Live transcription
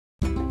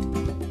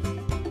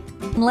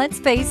Let's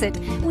face it,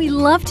 we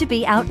love to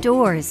be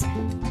outdoors.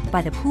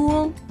 By the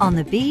pool, on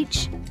the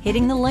beach,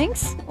 hitting the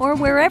links, or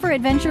wherever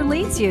adventure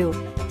leads you,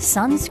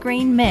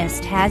 Sunscreen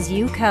Mist has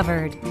you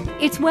covered.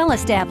 It's well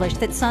established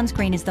that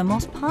sunscreen is the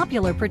most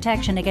popular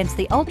protection against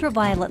the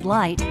ultraviolet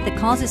light that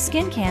causes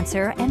skin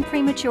cancer and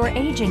premature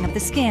aging of the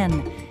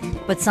skin.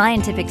 But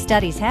scientific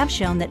studies have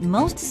shown that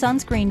most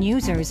sunscreen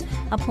users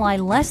apply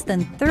less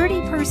than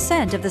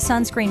 30% of the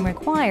sunscreen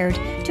required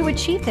to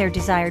achieve their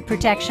desired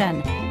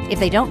protection, if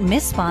they don't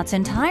miss spots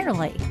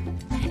entirely.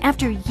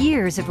 After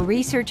years of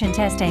research and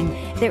testing,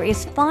 there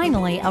is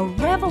finally a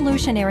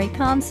revolutionary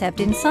concept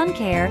in sun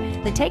care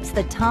that takes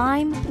the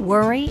time,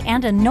 worry,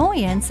 and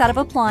annoyance out of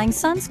applying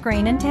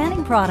sunscreen and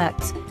tanning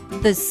products.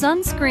 The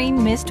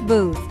Sunscreen Mist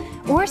Booth,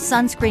 or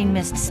Sunscreen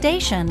Mist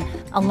Station,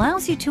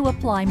 allows you to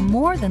apply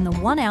more than the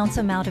 1 ounce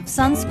amount of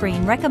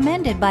sunscreen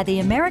recommended by the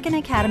American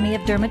Academy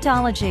of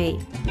Dermatology.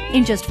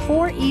 In just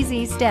 4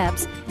 easy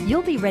steps,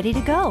 you'll be ready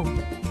to go.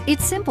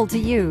 It's simple to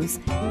use.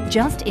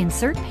 Just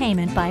insert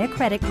payment by a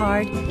credit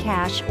card,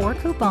 cash, or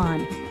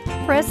coupon.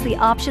 Press the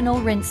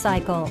optional rinse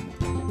cycle.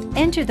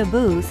 Enter the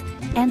booth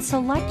and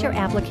select your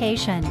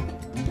application.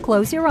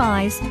 Close your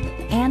eyes,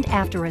 and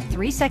after a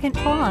 3-second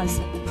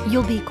pause,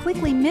 you'll be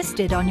quickly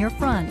misted on your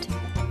front.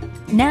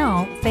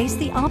 Now face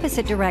the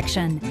opposite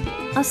direction.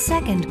 A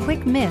second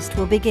quick mist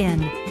will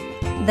begin.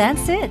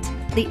 That's it.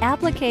 The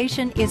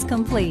application is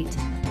complete.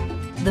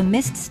 The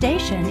mist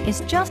station is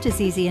just as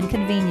easy and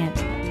convenient.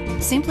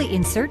 Simply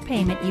insert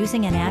payment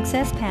using an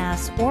access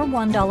pass or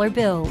 $1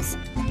 bills.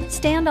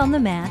 Stand on the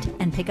mat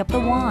and pick up the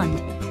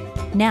wand.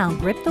 Now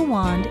grip the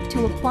wand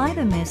to apply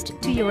the mist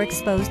to your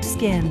exposed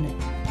skin.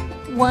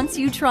 Once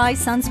you try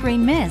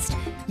Sunscreen Mist,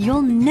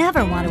 you'll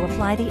never want to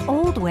apply the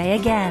old way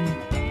again.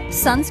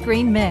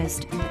 Sunscreen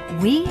Mist.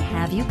 We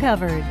have you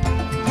covered.